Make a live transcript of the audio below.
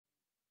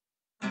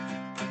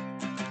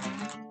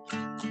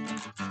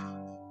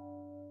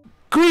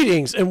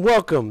Greetings and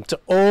welcome to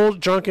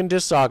Old Drunken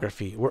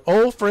Discography, where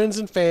old friends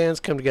and fans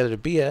come together to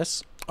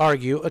BS,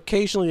 argue,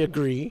 occasionally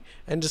agree,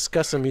 and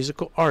discuss a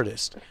musical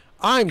artist.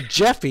 I'm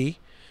Jeffy.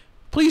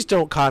 Please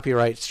don't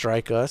copyright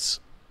strike us.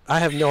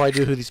 I have no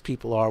idea who these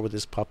people are with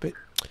this puppet.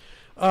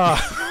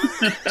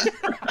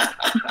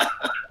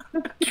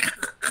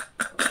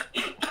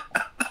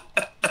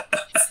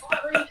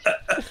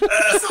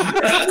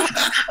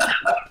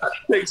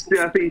 Thanks,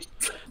 Jeffy.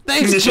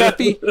 Thanks,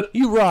 Jeffy.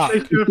 You rock.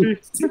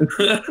 Thanks,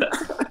 Jeffy.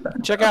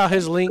 Check out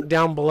his link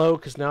down below,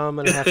 because now I'm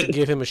going to have to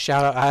give him a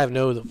shout out. I have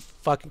no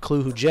fucking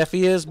clue who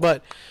Jeffy is,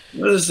 but...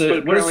 What is it? But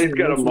apparently he's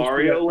got a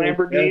Mario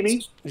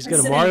Lamborghini. He's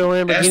got a Mario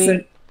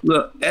Lamborghini.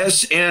 Look,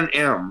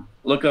 SNM.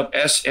 Look up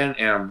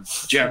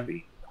SNM.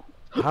 Jeffy.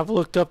 I've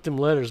looked up them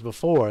letters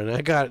before, and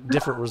I got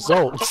different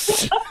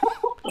results.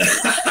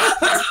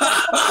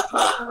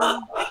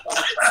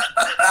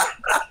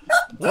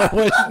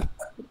 What?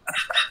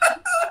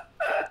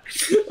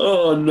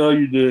 Oh, no,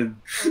 you didn't.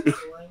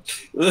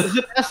 Is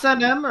it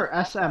SNM or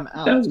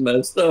SML? That's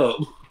messed up.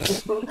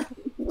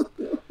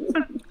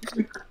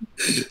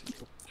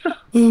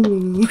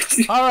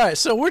 All right,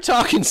 so we're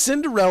talking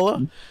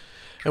Cinderella,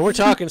 and we're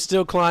talking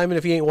Still Climbing.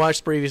 If you ain't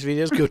watched previous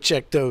videos, go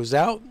check those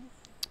out.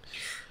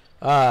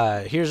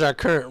 Here's our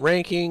current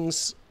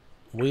rankings.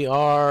 We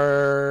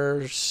are,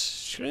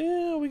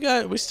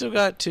 we still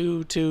got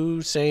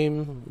two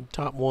same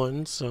top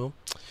ones. So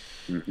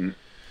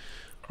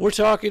we're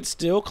talking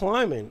Still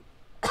Climbing.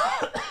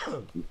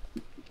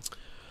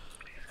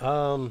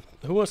 Who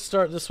wants to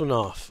start this one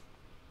off?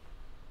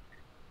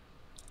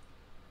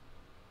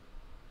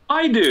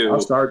 I do.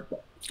 I'll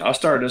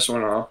start this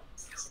one off.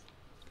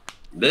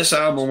 This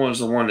album was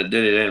the one that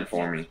did it in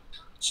for me.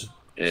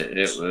 It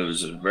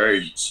was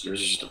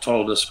just a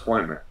total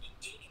disappointment.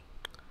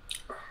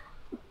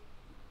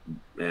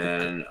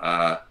 And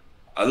I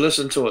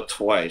listened to it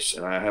twice,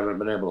 and I haven't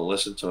been able to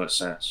listen to it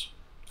since.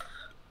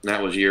 And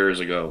that was years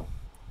ago.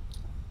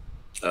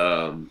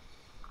 And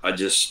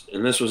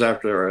this was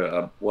after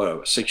a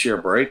 6-year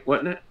break,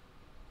 wasn't it?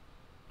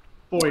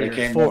 4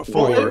 years.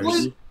 Four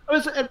years.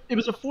 It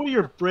was a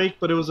 4-year break,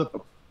 but it was a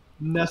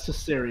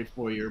necessary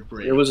 4-year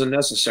break. It was a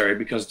necessary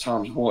because of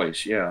Tom's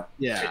voice, yeah.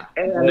 Yeah.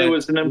 And it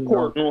was an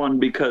important one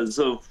because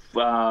of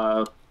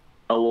a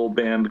little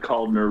band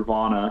called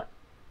Nirvana,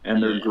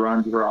 and their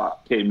grunge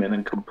rock came in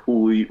and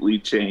completely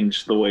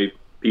changed the way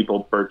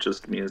people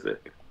purchased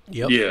music.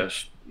 Yep.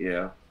 Yes.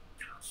 Yeah.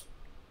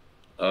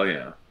 Oh,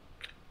 yeah.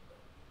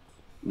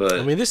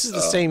 But I mean, this is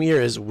the same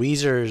year as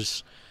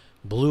Weezer's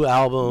Blue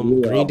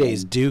Album, Green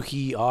Day's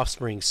Dookie,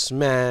 Offspring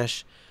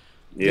Smash.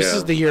 Yeah. This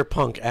is the year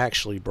punk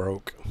actually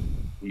broke.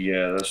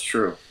 Yeah, that's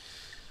true.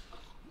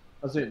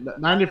 I was saying,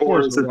 94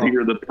 Or is it the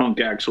year the punk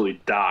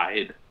actually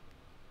died?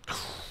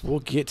 We'll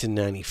get to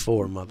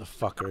 94,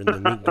 motherfucker, in the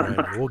meat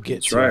grinder. We'll get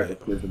That's to right.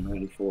 it. It was in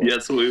 94.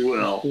 Yes, we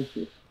will.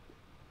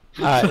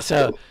 All right,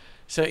 so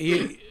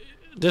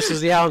this is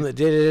the album that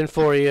did it in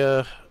for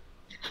you.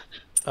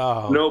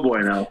 No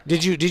bueno.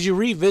 Did you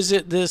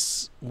revisit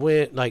this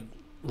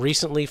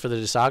recently for the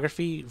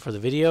discography for the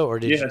video, or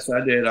did Yes,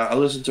 I did. I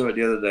listened to it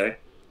the other day,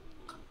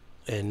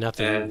 and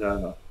nothing?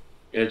 and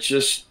it's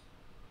just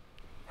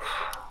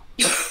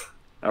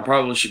I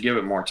probably should give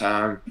it more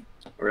time.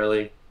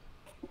 Really,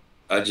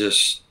 I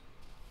just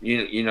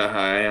you know how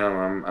I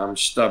am. I'm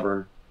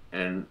stubborn,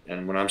 and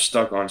when I'm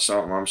stuck on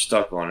something, I'm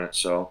stuck on it.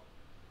 So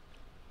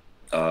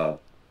I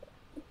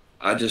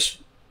just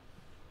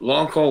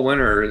Long Cold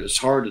Winter. It's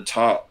hard to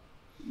top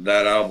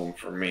that album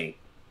for me.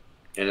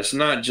 And it's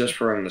not just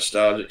for a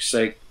nostalgic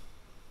sake,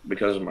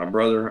 because of my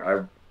brother.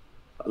 I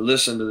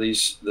listened to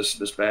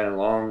this band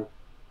long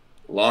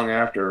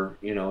after,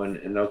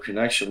 and no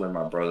connection with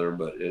my brother,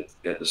 but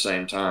at the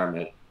same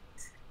time,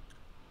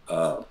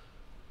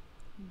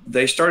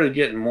 they started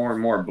getting more and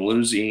more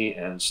bluesy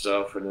and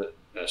stuff. And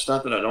it's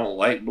not that I don't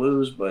like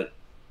blues, but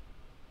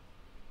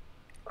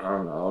I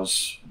don't know.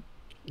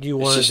 You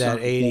wanted that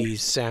 '80s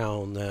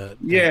sound.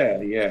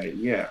 Yeah.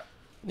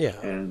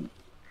 And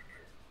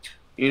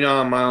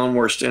I'm my own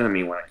worst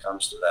enemy when it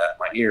comes to that.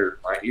 My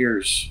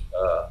ears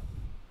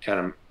kind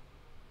of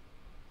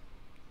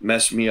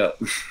mess me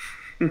up,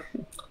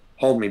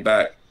 hold me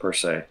back per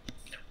se.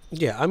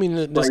 Yeah, I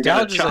mean,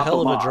 nostalgia is a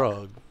hell of a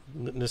drug.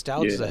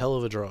 Nostalgia is a hell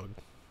of a drug.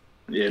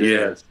 Yeah, it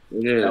is.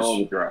 It is. Hell of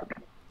a drug.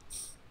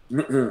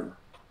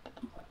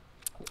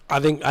 I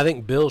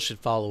think Bill should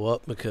follow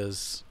up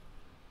because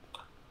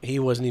he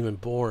wasn't even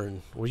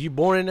born. Were you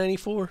born in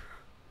 '94?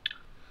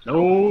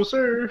 No,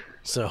 sir.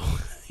 So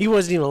he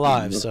wasn't even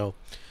alive. So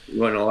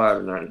You wasn't alive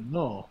in '94.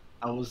 No,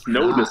 I was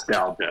No not.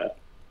 nostalgia.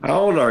 How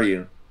old are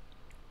you?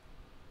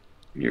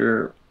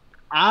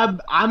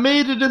 I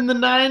made it in the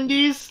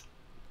 90s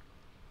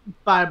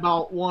by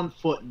about 1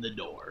 foot in the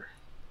door.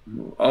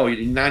 Oh,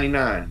 you're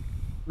 99.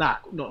 No,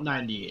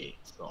 98.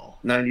 So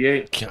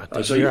 98. God,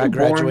 Oh, the year I you were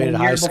born graduated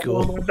 1 high year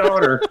school. before my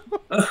daughter.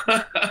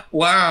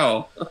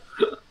 Wow.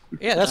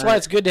 Yeah, that's why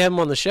it's good to have him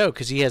on the show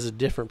because he has a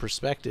different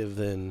perspective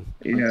than.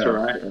 Yeah. That's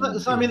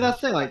right. I mean,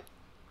 that's the thing. Like,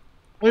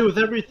 with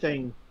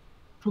everything,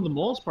 for the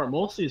most part,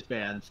 most of these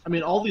bands, I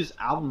mean, all these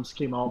albums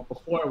came out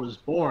before I was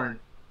born.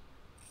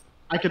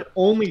 I could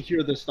only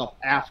hear this stuff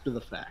after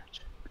the fact.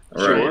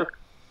 Sure.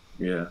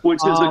 Yeah. Which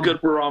is a good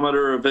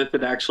barometer of if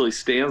it actually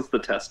stands the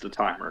test of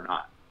time or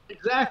not.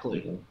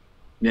 Exactly.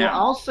 Yeah. Well,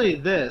 I'll say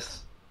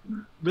this.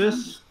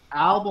 This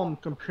album,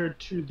 compared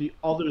to the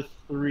other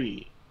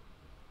three,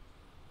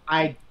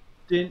 I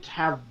didn't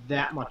have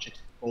that much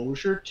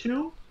exposure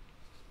to.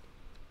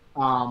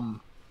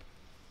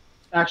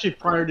 Actually,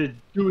 prior to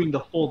doing the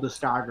full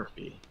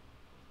discography.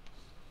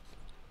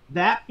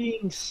 That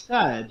being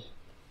said,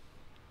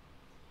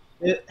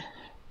 it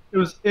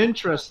was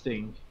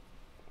interesting.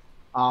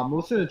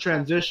 Listening to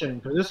Transition,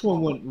 because this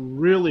one went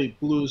really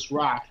blues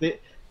rock. They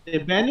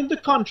abandoned the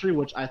country,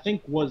 which I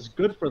think was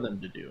good for them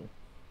to do.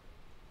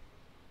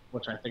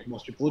 Which I think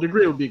most people would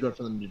agree would be good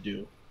for them to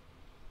do.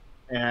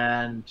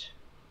 And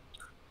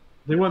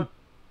they went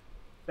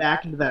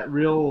back into that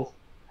real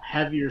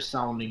heavier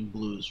sounding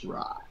blues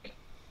rock.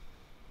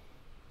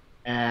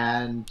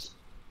 And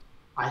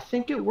I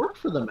think it worked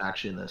for them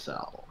actually in this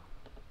album.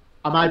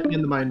 I might be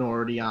in the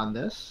minority on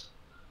this.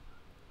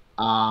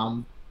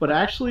 But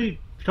actually,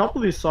 a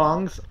couple of these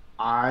songs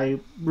I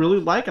really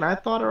like, and I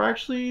thought are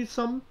actually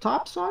some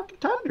top song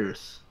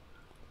contenders.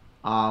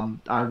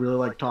 I really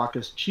like Talk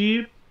Is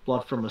Cheap,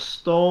 Blood from a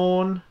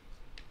Stone.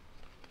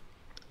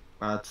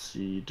 Let's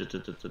see.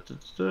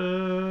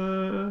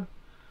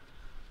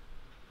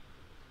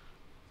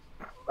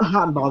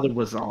 Hot and Bothered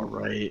was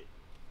alright.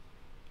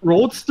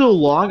 Road Still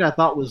Long I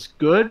thought was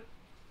good,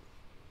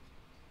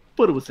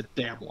 but it was a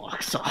damn long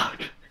song.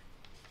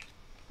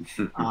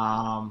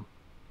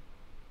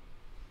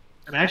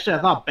 And actually, I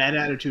thought Bad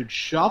Attitude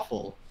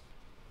Shuffle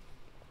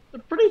a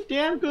pretty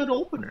damn good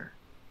opener.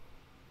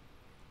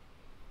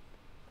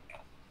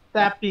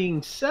 That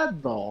being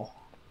said, though,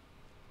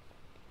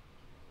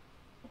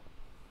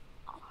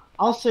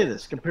 I'll say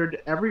this, compared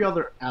to every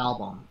other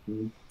album,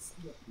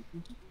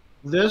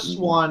 this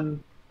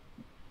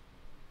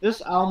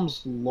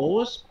album's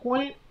lowest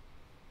point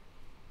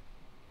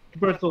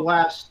compared to the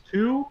last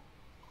two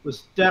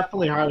was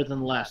definitely higher than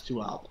the last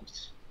two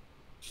albums.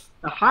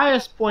 The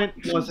highest point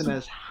wasn't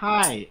as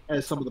high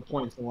as some of the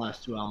points in the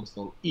last two albums,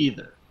 though,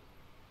 either.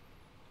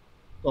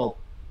 So,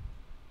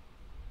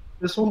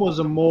 this one was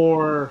a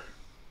more,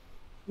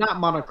 not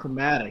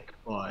monochromatic,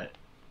 but,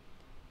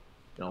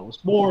 it was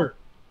more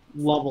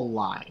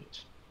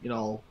level-lined.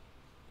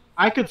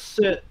 I could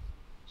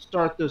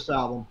start this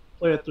album,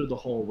 play it through the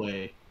whole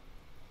way,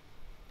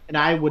 and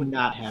I would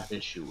not have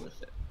issue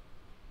with it.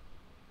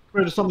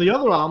 Compared to some of the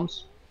other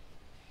albums,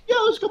 yeah,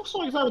 there's a couple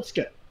songs I would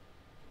skip.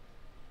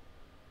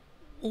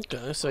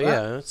 Okay, so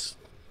yeah, that's...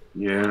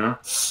 Yeah.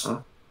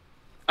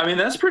 I mean,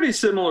 that's pretty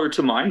similar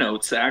to my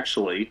notes,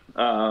 actually.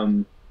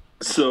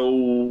 So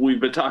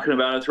we've been talking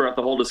about it throughout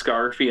the whole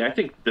discography. I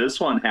think this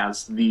one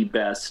has the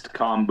best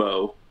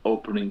combo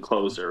opening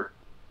closer.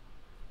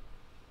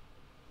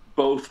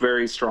 Both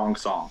very strong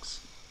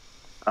songs.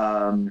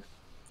 And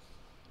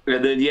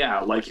then, yeah,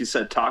 like you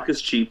said, Talk Is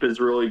Cheap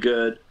is really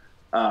good.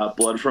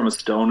 Blood from a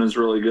Stone is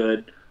really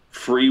good.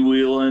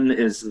 Freewheelin'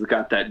 is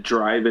got that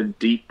driving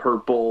Deep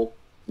Purple.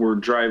 We're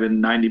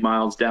driving 90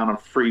 miles down a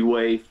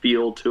freeway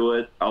feel to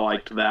it. I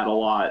liked that a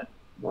lot.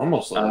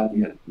 Almost like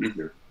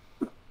either.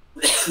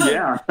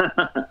 Yeah.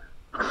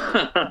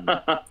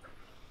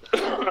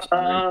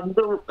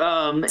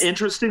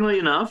 Interestingly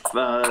enough,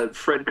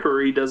 Fred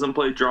Curry doesn't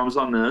play drums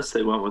on this.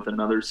 They went with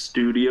another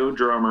studio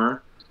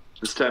drummer.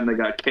 This time they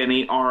got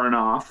Kenny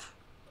Aronoff,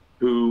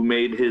 who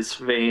made his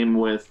fame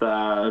with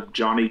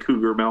Johnny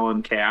Cougar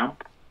Mellencamp,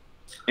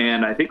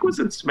 and I think was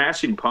in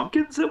Smashing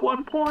Pumpkins at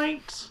one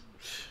point.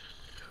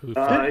 He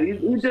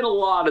did a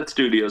lot of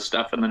studio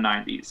stuff in the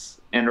 90s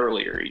and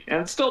earlier,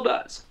 and still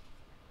does.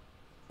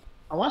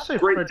 I want to say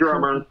great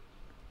drummer.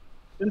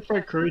 Didn't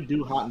Fred Curry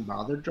do Hot and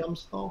Bothered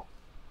drums though?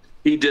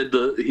 He did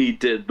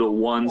the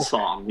one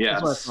song,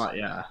 yes. That's what I thought,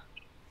 yeah.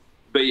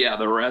 But yeah,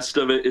 the rest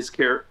of it is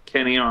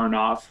Kenny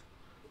Aronoff,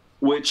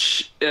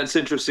 which that's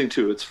interesting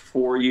too. It's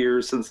 4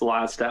 years since the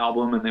last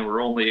album, and they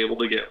were only able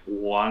to get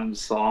one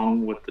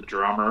song with the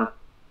drummer.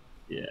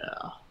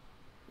 Yeah.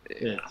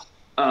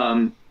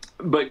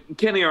 But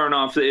Kenny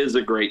Aronoff is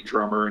a great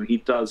drummer, and he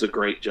does a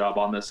great job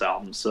on this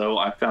album. So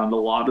I found a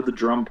lot of the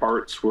drum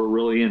parts were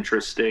really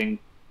interesting.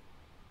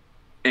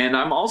 And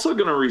I'm also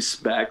going to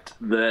respect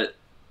that,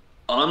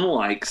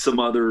 unlike some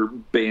other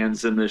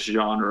bands in this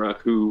genre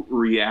who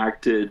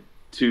reacted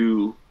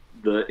to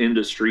the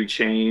industry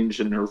change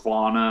and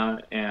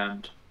Nirvana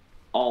and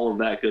all of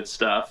that good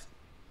stuff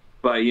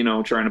by,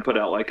 trying to put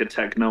out like a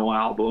techno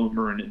album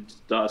or an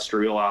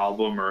industrial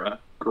album or a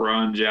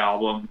grunge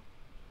album,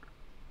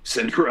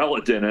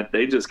 Cinderella didn't.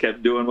 They just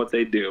kept doing what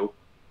they do,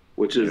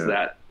 which is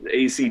that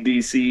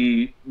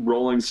AC/DC,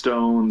 Rolling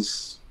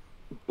Stones,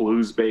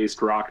 blues-based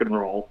rock and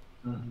roll.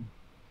 Mm-hmm.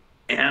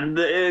 And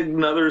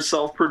another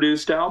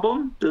self-produced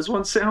album. This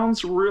one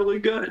sounds really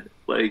good.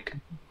 It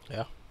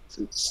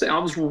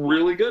sounds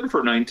really good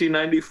for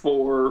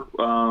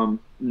 1994.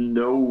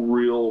 No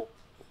real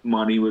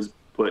money was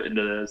put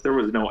into this. There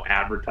was no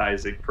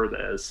advertising for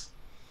this.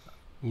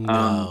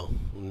 No.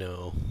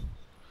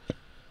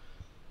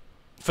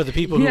 For the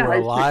people who were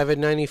alive in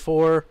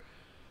 '94,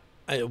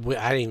 I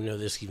didn't even know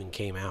this even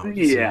came out.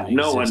 Yeah,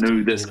 no one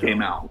knew this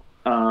came out.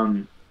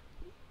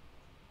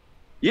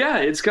 Yeah,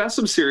 it's got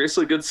some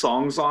seriously good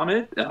songs on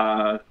it.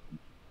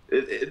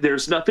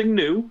 There's nothing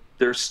new.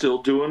 They're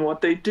still doing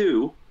what they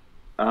do,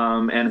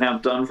 and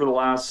have done for the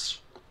last,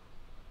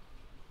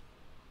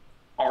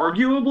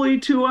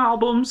 arguably 2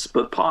 albums,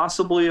 but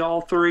possibly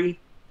all 3.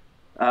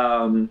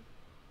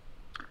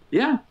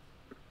 Yeah.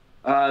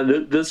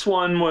 This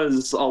one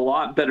was a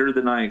lot better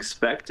than I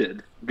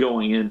expected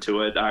going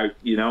into it.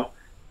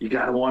 You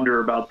gotta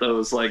wonder about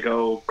those, like,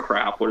 oh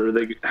crap,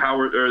 how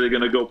are they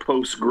gonna go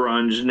post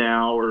grunge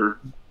now, or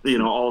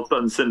all of a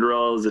sudden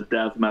Cinderella is a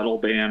death metal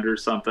band or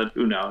something.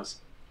 Who knows?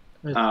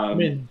 I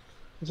mean,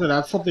 so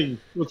that's something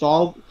with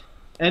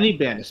any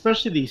band,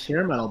 especially these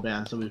hair metal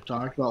bands that we've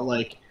talked about,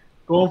 like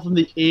going from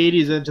the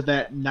 80s into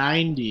that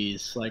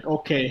 90s. Like,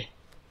 okay,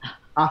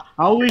 how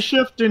are we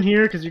shifting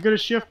here? Because you're going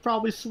to shift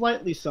probably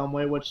slightly some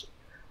way, which,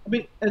 I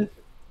mean, and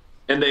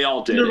they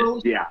all did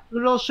it. Yeah.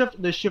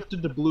 They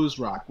shifted to blues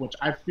rock, which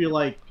I feel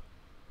like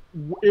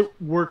it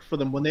worked for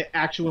them when they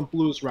actually went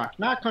blues rock.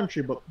 Not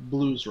country, but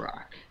blues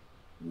rock.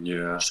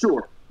 Yeah.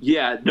 Sure.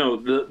 Yeah, no,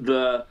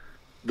 the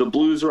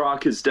blues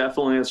rock is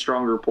definitely a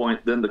stronger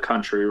point than the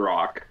country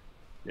rock.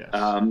 Yes.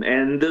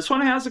 And this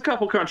one has a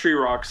couple country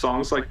rock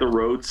songs, like The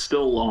Road's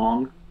Still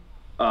Long.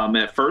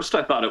 At first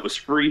I thought it was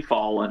Free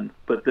Fallin',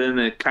 but then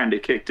it kind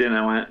of kicked in and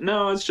I went,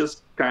 no, it's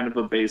just kind of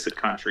a basic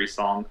country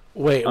song.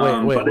 Wait.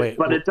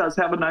 But it does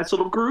have a nice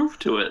little groove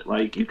to it.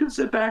 Like, you can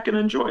sit back and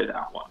enjoy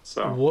that one.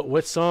 So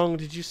what song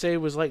did you say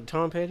was like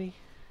Tom Petty?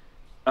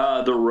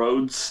 The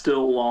Road's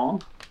Still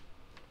Long.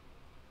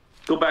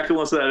 Go back and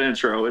listen to that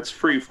intro. It's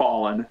Free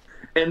Fallin'.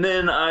 And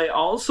then I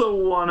also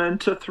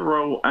wanted to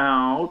throw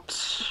out,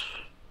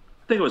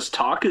 I think it was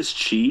Talk is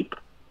Cheap.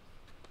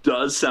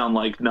 Does sound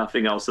like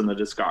nothing else in the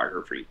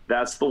discography.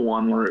 That's the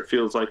one where it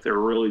feels like they're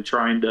really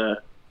trying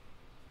to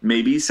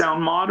maybe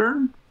sound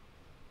modern.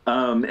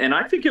 And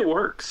I think it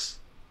works.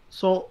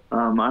 So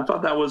I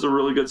thought that was a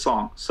really good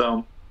song.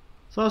 So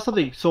that's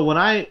something. So when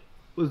I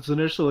was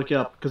initially looking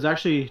up, because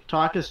actually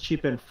Talk is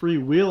Cheap and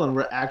Freewheelin'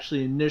 were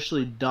actually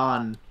initially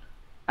done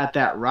at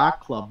that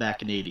rock club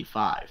back in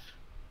 '85.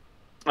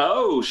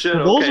 Oh shit!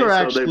 So those are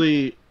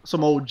actually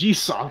some OG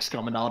songs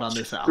coming out on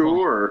this album.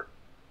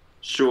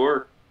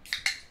 Sure.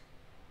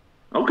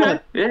 Okay.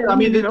 Yeah, I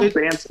mean,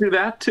 bands do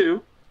that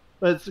too.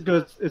 But it's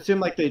because it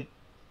seemed like I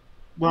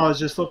was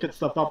just looking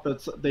stuff up.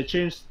 They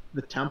changed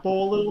the tempo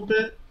a little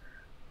bit,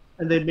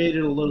 and they made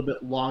it a little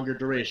bit longer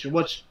duration,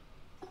 which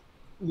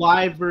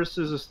live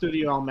versus a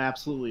studio album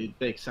absolutely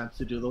makes sense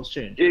to do those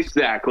changes.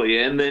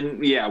 Exactly, and then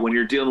when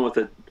you're dealing with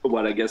a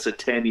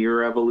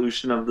 10-year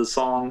evolution of the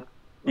song,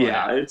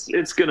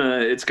 it's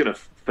gonna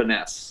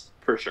finesse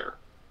for sure.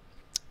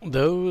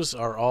 Those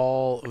are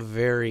all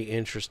very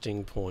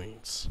interesting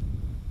points.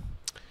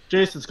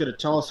 Jason's going to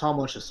tell us how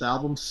much this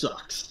album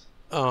sucks.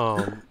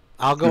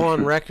 I'll go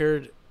on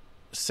record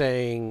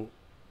saying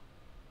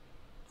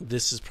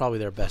this is probably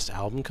their best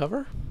album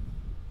cover.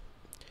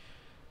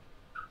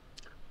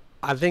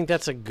 I think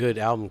that's a good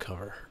album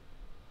cover.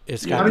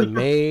 It's got the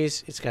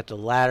maze. It's got the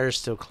ladder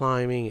still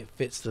climbing. It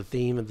fits the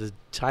theme of the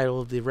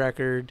title of the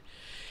record.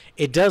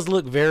 It does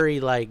look very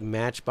like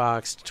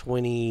Matchbox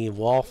 20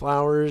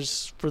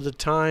 Wallflowers for the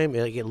time.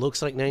 It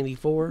looks like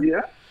 94.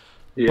 Yeah.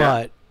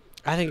 But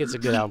I think it's a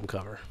good album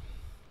cover.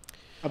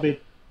 I mean,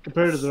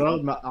 compared to their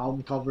other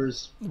album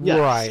covers, yes.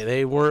 Right?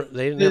 They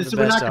didn't have the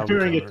best album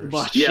covers. It too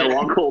much. Yeah,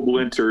 Long Cold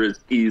Winter is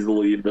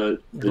easily the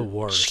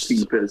worst,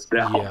 cheapest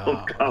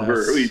album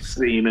cover we've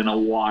seen in a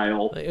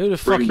while. Like, who the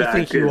fuck you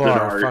think you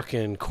are,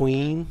 fucking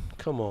Queen?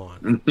 Come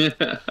on.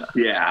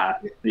 Yeah.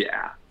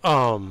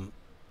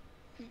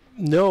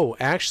 No,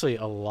 actually,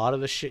 a lot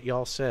of the shit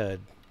y'all said,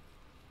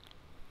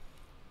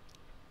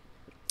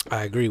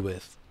 I agree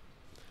with.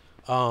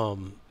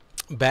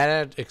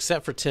 Bad,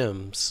 except for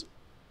Tim's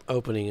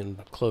opening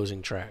and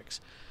closing tracks.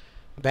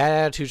 Bad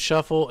Attitude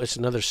Shuffle, it's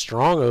another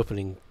strong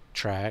opening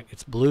track.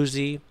 It's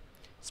bluesy.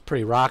 It's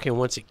pretty rocking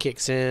once it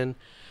kicks in.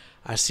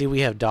 I see we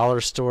have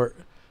 $5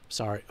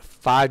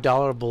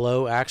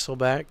 Below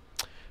Axelback.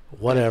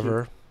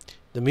 Whatever.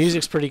 The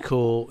music's pretty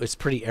cool. It's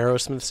pretty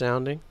Aerosmith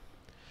sounding.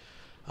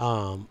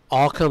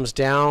 All Comes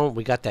Down.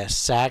 We got that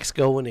sax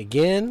going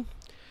again.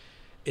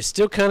 It's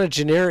still kind of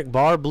generic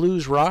bar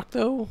blues rock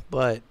though,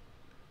 but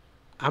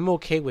I'm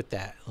okay with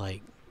that.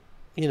 Like,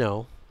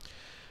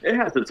 it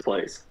has its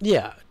place.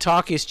 Yeah,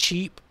 Talk is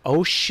Cheap.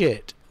 Oh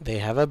shit, they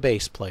have a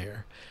bass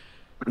player.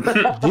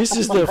 This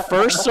is the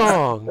first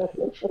song,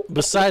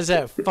 besides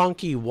that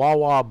funky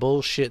wah-wah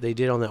bullshit they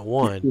did on that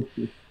one,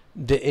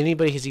 that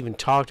anybody has even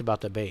talked about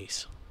the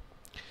bass.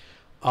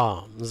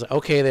 It's like,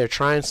 okay, they're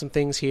trying some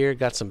things here.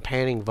 Got some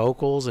panning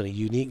vocals and a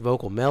unique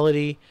vocal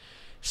melody.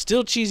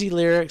 Still cheesy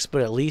lyrics,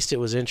 but at least it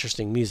was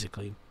interesting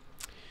musically.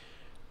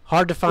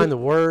 Hard to find the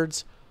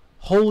words.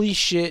 Holy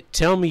shit,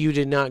 tell me you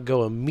did not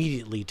go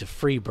immediately to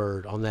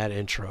Freebird on that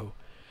intro.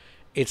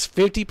 It's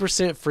 50%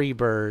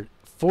 Freebird,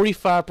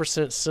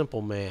 45%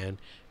 Simple Man,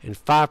 and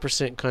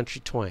 5%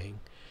 Country Twang.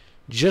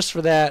 Just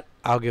for that,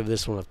 I'll give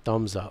this one a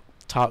thumbs up.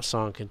 Top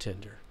song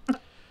contender.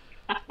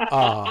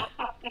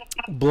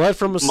 Blood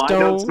from a My Stone.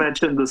 notes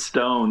mentioned the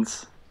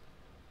Stones.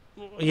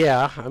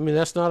 Yeah, I mean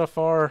that's not a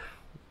far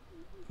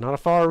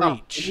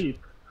reach. Deep.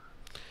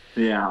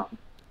 Yeah.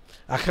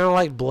 I kind of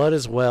liked Blood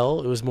as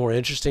well. It was more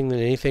interesting than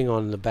anything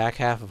on the back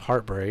half of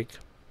Heartbreak.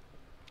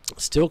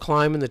 Still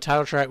Climbing, the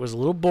title track was a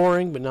little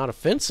boring, but not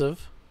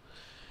offensive.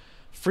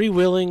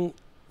 Freewheeling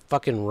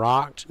fucking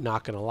rocked,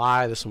 not gonna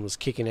lie. This one was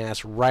kicking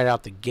ass right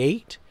out the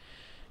gate.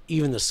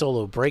 Even the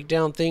solo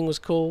breakdown thing was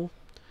cool.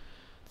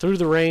 Through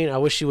the Rain, I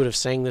wish he would have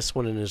sang this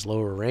one in his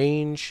lower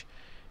range.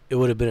 It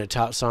would have been a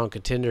top song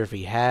contender if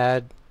he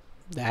had.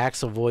 The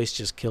Axl voice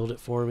just killed it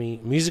for me.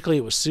 Musically,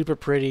 it was super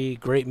pretty,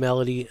 great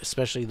melody,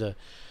 especially the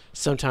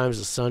Sometimes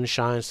the Sun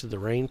Shines Through the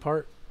Rain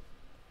part.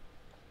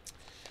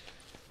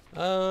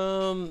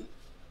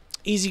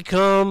 Easy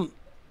Come.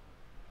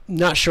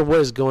 Not sure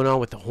what is going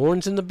on with the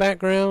horns in the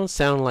background.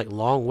 Sounding like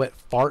long, wet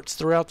farts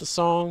throughout the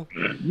song.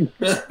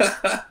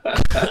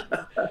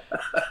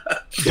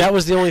 That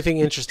was the only thing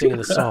interesting in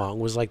the song,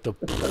 was like the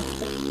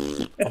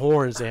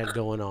horns they had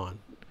going on.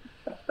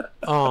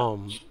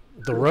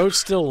 The Road's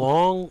Still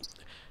Long.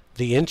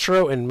 The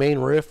intro and main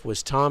riff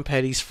was Tom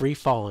Petty's Free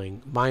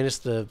Falling, minus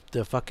the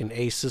fucking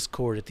Aces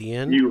chord at the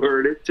end. You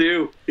heard it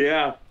too.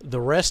 Yeah.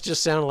 The rest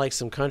just sounded like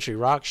some country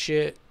rock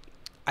shit.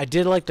 I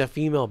did like the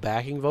female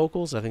backing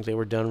vocals. I think they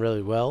were done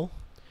really well.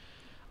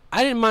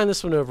 I didn't mind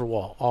this one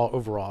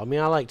overall. I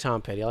mean, I like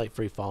Tom Petty. I like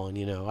Free Falling,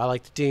 you know. I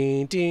like the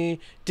ding, ding,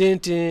 ding,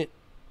 ding.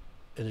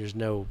 And there's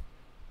no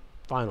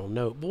final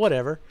note, but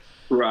whatever.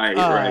 Right.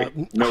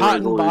 No Hot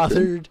and resolution.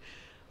 Bothered.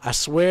 I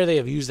swear they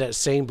have used that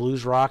same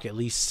blues rock at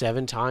least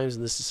 7 times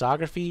in this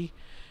discography.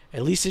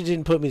 At least it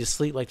didn't put me to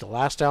sleep like the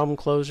last album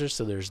closer,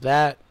 so there's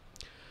that.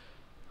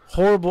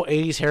 Horrible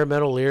 80s hair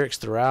metal lyrics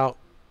throughout.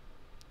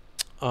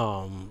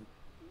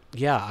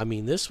 Yeah, I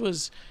mean, this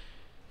was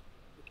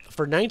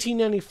for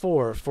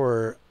 1994,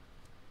 for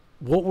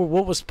what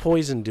was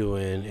Poison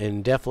doing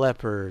and Def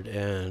Leppard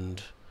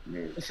and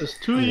This is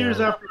 2 years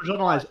after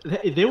Journalized.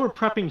 They were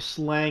prepping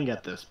slang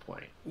at this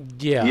point.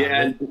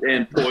 yeah.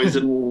 And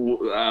Poison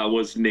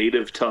was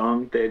Native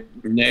Tongue.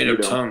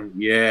 Native Tongue,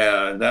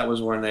 yeah. That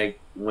was when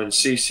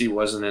CC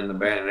wasn't in the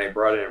band and they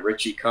brought in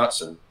Richie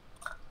Kotzen.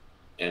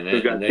 And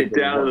Who got kicked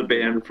out of the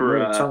band for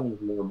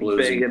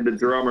banging the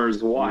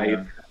drummer's wife.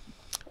 Yeah.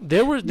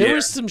 There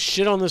was some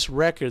shit on this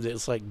record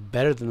that's like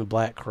better than the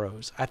Black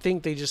Crowes. I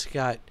think they just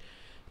got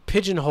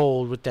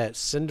pigeonholed with that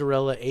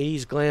Cinderella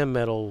 80s glam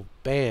metal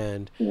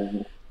band.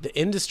 Mm-hmm. The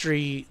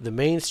industry, the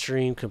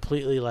mainstream,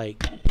 completely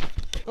like,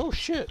 oh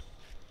shit.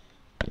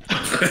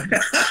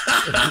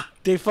 The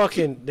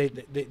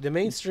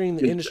mainstream,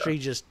 the industry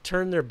just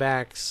turned their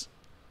backs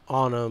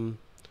on them.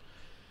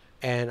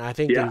 And I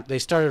think they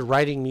started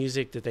writing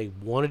music that they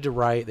wanted to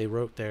write. They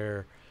wrote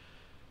their,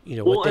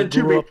 what they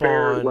grew up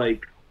on.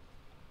 Like,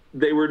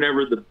 they were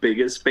never the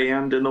biggest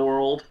band in the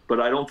world, but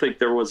I don't think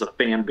there was a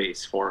fan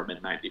base for them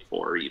in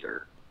 '94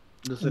 either.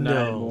 This is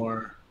not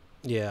anymore.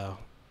 Yeah.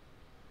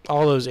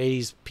 All those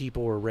 80s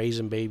people were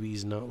raising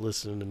babies, not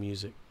listening to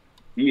music.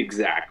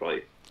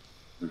 Exactly.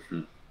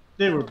 Mm-hmm.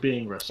 They were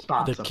being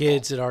responsible. The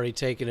kids had already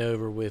taken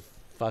over with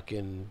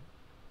fucking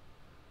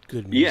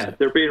good music. Yeah,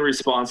 they're being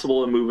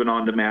responsible and moving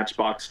on to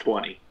Matchbox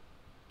 20.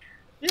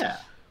 Yeah.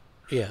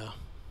 Yeah.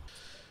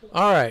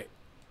 All right.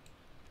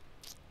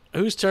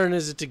 Whose turn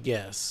is it to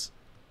guess?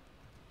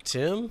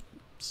 Tim?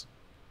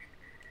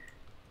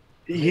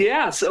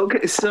 Yes.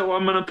 Okay. So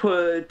I'm gonna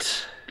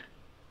put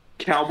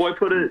Cowboy.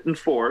 Put it in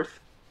 4th.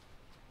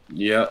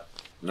 Yep.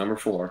 Number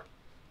 4.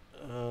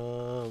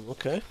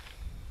 Okay.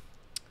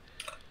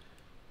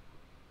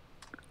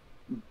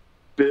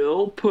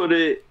 Bill put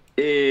it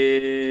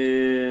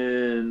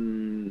in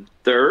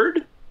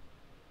 3rd.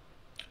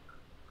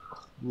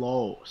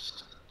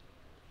 Close.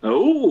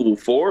 Oh,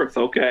 4th.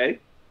 Okay.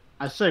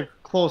 I said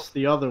close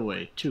the other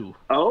way too.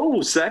 Oh,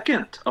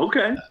 2nd.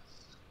 Okay.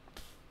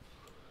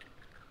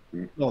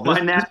 No, My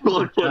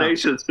natural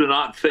inclination is to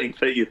not think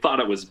that you thought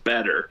it was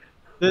better.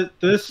 It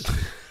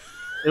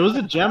was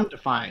a gem to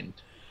find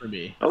for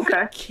me.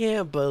 Okay. I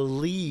can't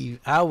believe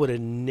I would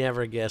have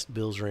never guessed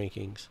Bill's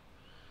rankings.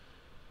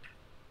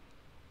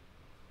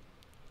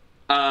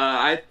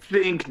 I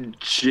think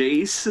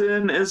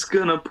Jason is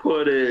gonna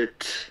put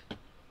it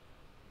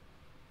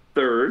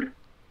 3rd.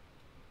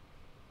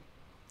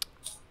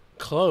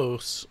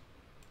 Close,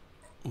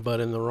 but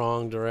in the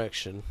wrong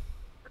direction.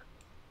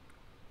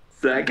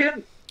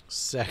 2nd?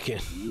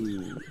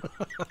 2nd.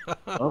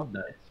 Love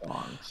that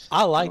songs.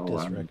 I like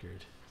this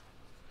record.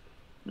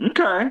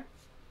 Okay.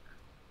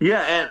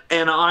 Yeah,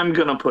 and I'm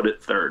gonna put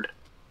it 3rd.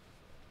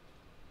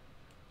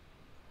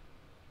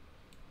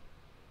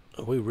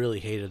 We really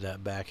hated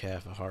that back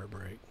half of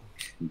Heartbreak.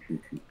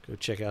 Go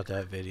check out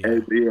that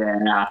video.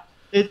 Yeah.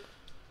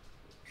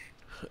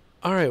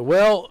 All right,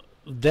 well,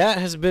 that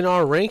has been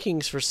our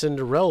rankings for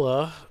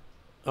Cinderella.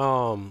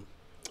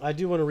 I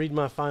do want to read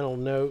my final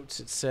notes.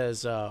 It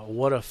says,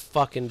 what a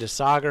fucking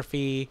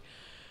discography.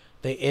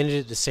 They ended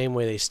it the same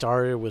way they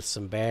started, with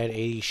some bad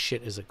 80s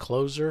shit as a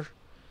closer.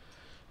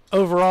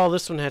 Overall,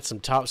 this one had some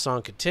top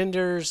song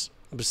contenders.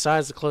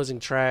 Besides the closing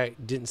track,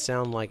 didn't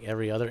sound like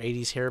every other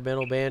 80s hair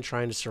metal band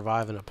trying to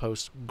survive in a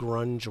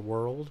post-grunge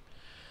world.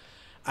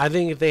 I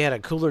think if they had a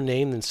cooler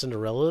name than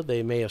Cinderella,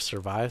 they may have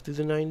survived through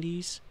the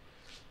 90s.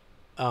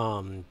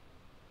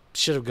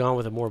 Should have gone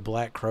with a more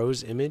Black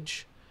Crowes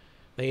image.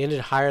 They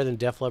ended higher than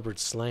Def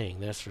Leppard's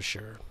Slang, that's for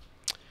sure.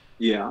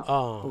 Yeah.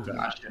 Oh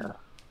gosh, yeah.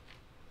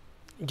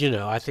 You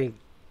know, I think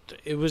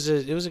it was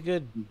a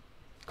good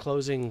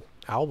closing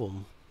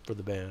album for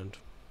the band.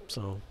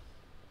 So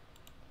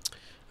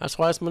that's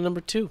why it's my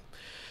number 2.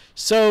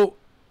 So,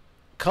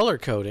 color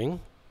coding.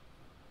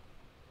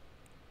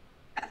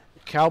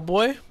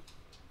 Cowboy,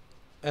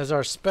 as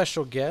our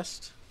special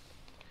guest,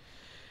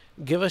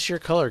 give us your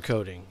color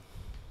coding.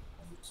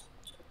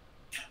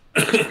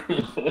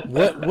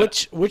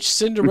 Which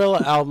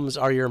Cinderella albums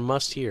are your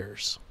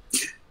must-hears?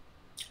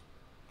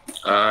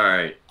 All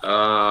right.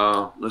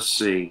 Let's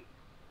see.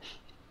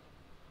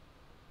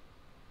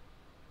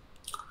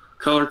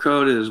 Color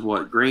code is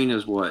what? Green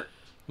is what?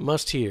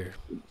 Must-hear.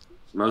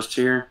 Most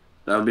here.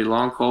 That would be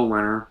Long Cold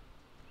Winter.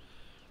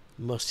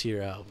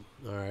 Must-hear album.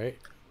 All right.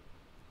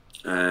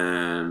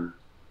 And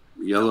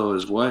yellow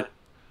is what?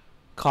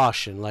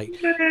 Caution. Like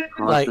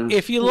Caution.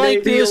 if you like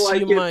Maybe you this,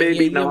 like you it, might.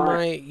 maybe You not.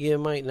 might. You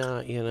might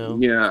not. You know.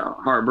 Yeah,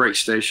 Heartbreak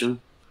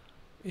Station.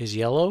 Is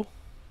yellow?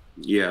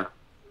 Yeah.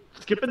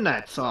 Skipping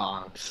night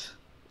songs.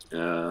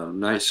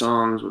 Night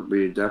songs would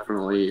be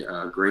definitely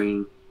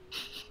green.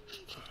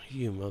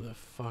 You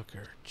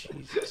motherfucker.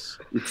 Jesus.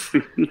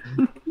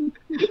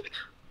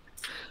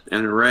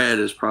 And red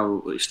is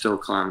probably Still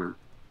Climbing.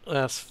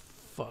 That's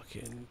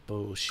fucking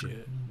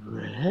bullshit.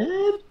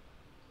 Red?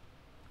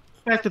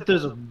 The fact that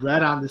there's a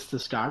red on this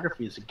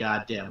discography is a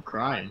goddamn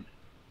crime.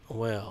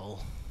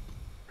 Well.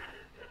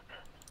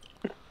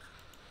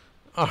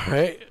 All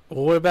right.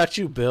 Well, what about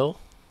you, Bill?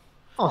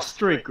 Oh,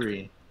 straight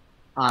green.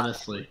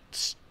 Honestly.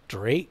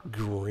 Straight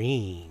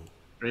green.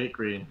 Straight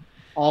green.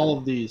 All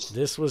of these.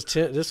 This was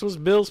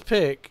Bill's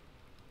pick.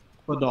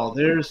 But no,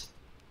 there's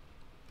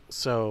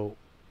So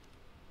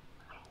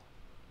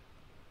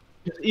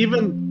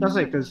even that's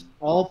like because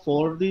all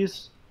 4 of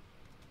these,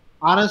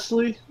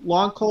 honestly,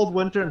 Long Cold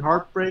Winter and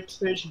Heartbreak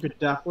Station could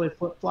definitely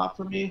flip flop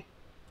for me.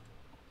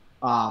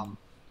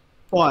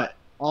 But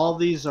all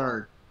these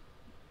they're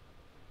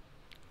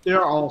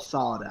all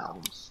solid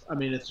albums. I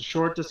mean, it's a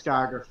short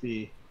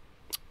discography,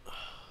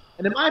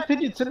 and in my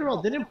opinion,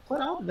 Cinderella didn't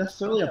put out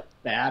necessarily a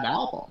bad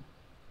album.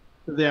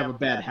 Did they have a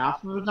bad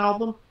half of an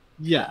album?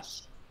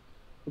 Yes,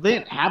 but they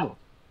didn't have a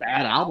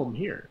bad album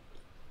here.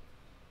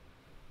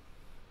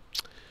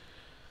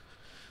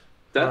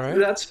 All right.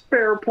 That's a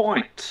fair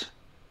point.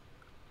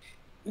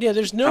 yeah,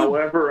 there's no.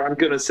 However, I'm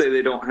going to say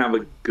they don't have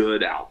a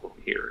good album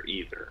here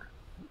either.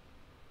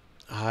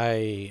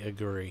 I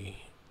agree.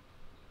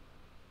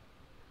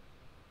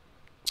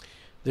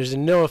 There's a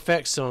No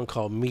Effects song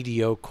called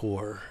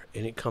Mediocre,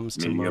 and it comes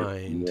to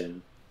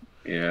mind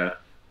Yeah.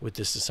 with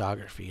this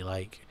discography.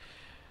 Like,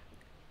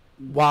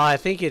 while I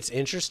think it's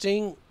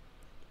interesting,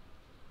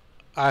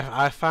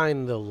 I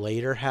find the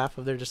later half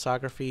of their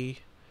discography.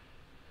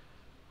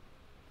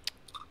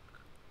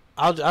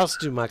 I'll just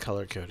do my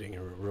color coding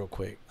real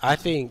quick. I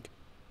think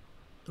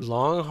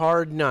Long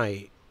Hard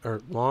Night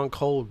or Long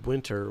Cold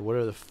Winter,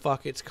 whatever the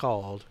fuck it's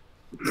called.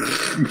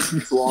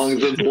 As long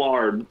as it's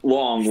long,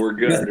 we're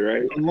good,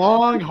 right?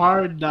 Long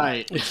hard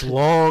night. It's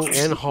long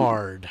and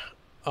hard.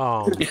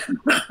 I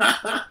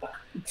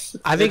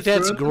think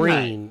that's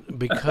green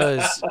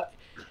because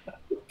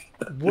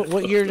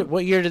what year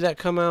did that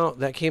come out?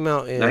 That came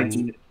out in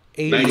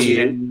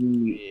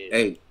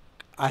 1988.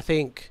 I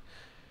think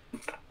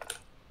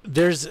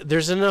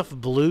there's enough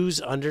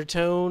blues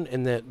undertone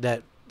and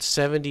that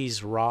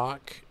 70s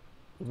rock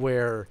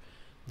where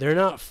they're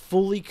not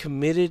fully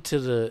committed to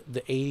the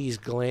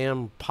 80s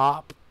glam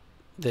pop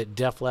that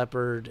Def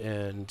Leppard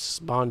and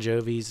Bon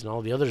Jovi's and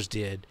all the others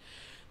did.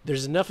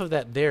 There's enough of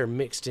that there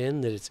mixed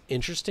in that it's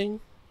interesting.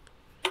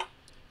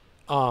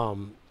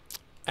 And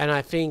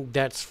I think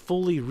that's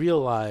fully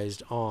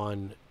realized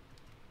on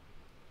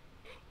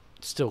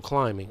Still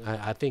Climbing.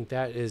 I think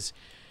that is,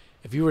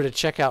 if you were to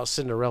check out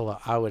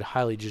Cinderella, I would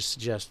highly just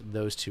suggest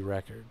those 2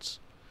 records.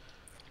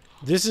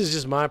 This is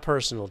just my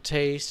personal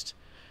taste.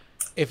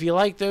 If you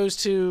like those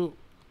 2,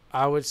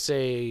 I would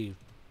say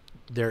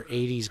they're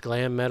 80s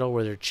glam metal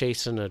where they're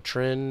chasing a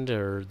trend,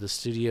 or the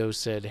studio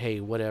said, hey,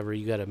 whatever,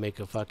 you got to make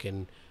a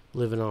fucking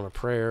Living on a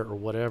Prayer or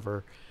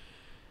whatever.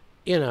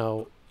 You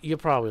know, you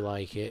probably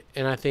like it.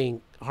 And I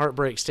think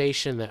Heartbreak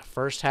Station, that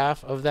first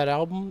half of that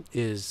album,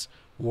 is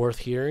worth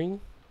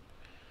hearing.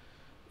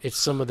 It's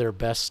some of their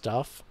best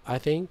stuff, I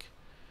think.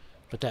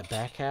 But that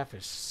back half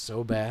is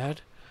so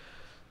bad.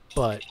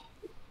 But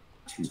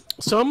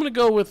so I'm going to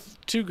go with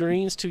 2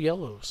 greens, 2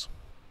 yellows.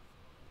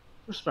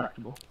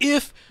 Respectable.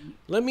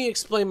 Let me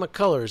explain my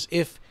colors.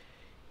 If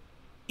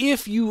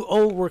you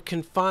were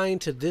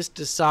confined to this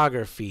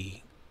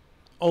discography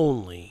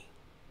only,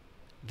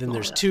 then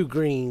there's 2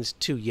 greens,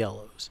 2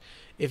 yellows.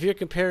 if you're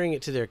comparing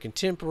it to their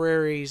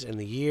contemporaries and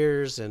the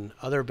years and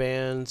other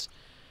bands,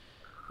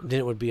 then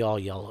it would be all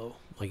yellow.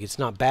 Like, it's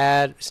not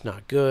bad, it's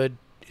not good,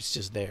 it's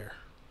just there.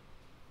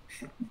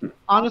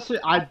 Honestly,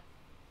 I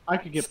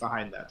could get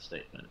behind that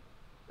statement.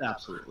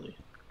 Absolutely.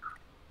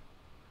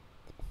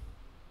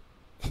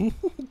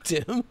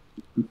 Tim?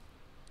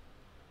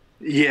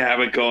 Yeah, I've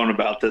been going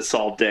about this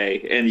all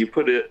day, and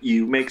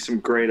you make some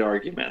great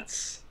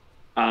arguments.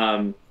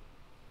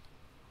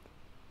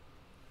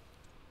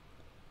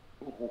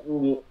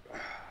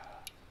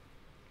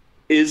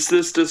 Is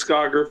this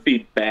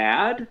discography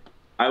bad?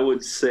 I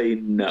would say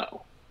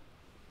no.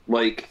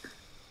 Like,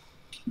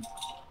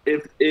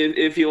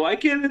 if you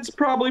like it, it's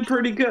probably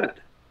pretty good.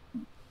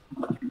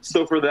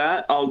 So for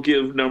that, I'll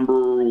give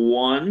number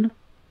 1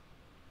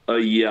 a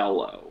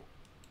yellow.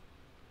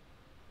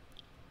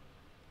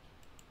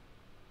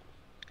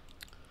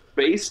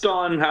 Based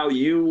on how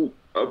you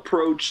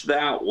approach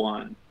that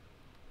one,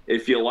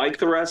 if you like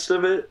the rest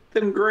of it,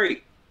 then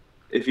great.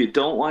 If you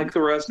don't like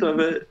the rest of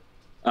it,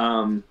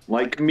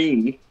 like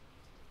me,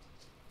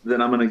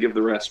 then I'm going to give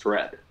the rest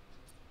red.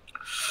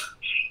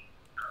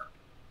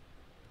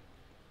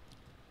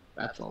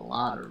 That's a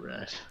lot of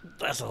red.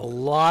 That's a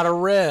lot of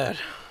red.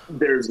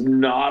 There's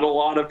not a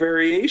lot of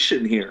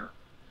variation here.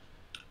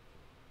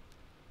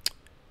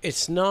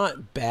 It's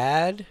not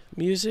bad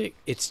music.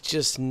 It's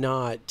just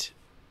not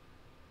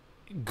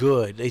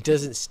good. It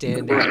doesn't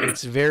stand out.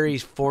 It's very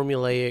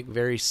formulaic,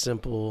 very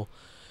simple.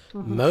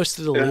 Most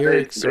of the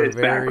lyrics are it's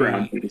very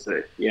background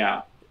music.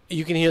 Yeah.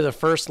 You can hear the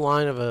first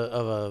line of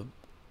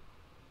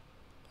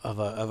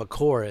a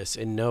chorus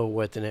and know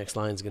what the next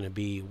line is going to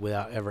be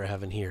without ever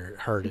having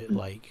heard it.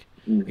 Like,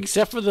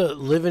 except for the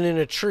living in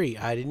a tree,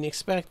 I didn't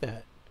expect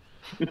that.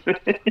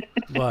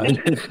 But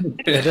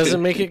that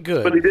doesn't make it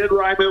good. But he did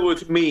rhyme it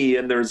with me,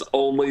 and there's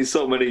only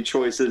so many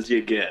choices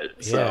you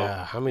get. So.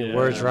 Yeah, how many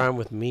words rhyme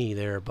with me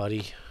there,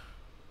 buddy?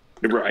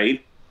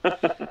 Right.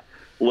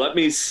 Let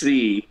me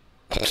see.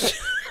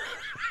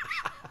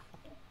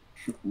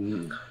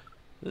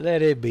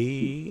 Let it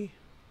be.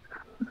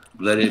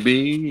 Let it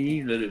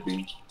be. Let it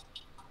be.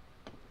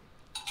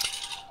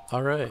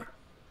 All right.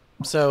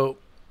 So,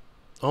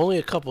 only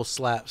a couple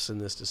slaps in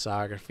this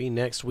discography.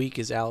 Next week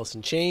is Alice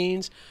in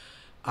Chains.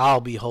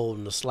 I'll be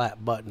holding the slap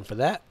button for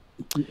that.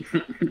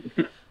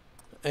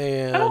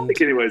 And I don't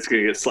think anybody's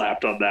going to get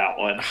slapped on that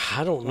one.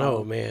 I don't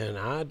know, man.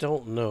 I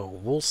don't know.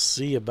 We'll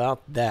see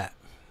about that.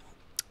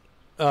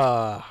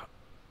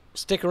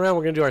 Stick around.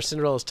 We're going to do our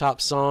Cinderella's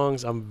top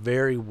songs. I'm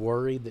very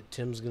worried that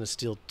Tim's going to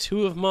steal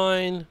 2 of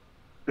mine.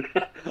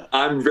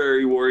 I'm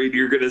very worried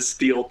you're going to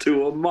steal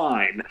 2 of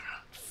mine.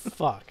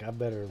 Fuck, I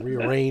better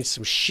rearrange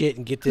some shit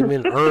and get them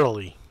in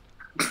early.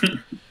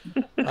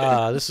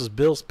 This was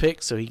Bill's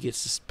pick, so he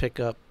gets to pick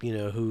up,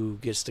 who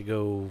gets to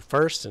go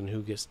first and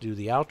who gets to do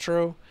the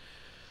outro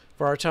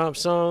for our top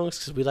songs,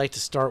 because we like to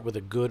start with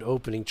a good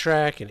opening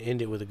track and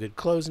end it with a good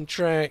closing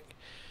track.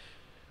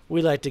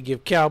 We like to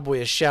give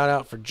Cowboy a shout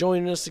out for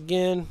joining us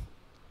again.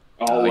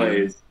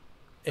 Always.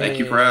 Thank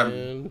you for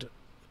having me.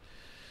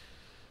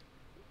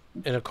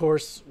 And of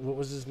course, what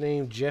was his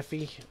name?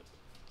 Jeffy?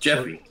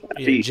 Jeffy.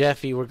 Yeah,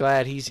 Jeffy. We're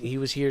glad he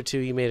was here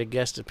too. He made a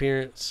guest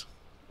appearance.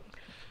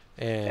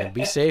 And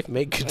be safe,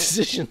 make good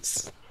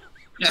decisions.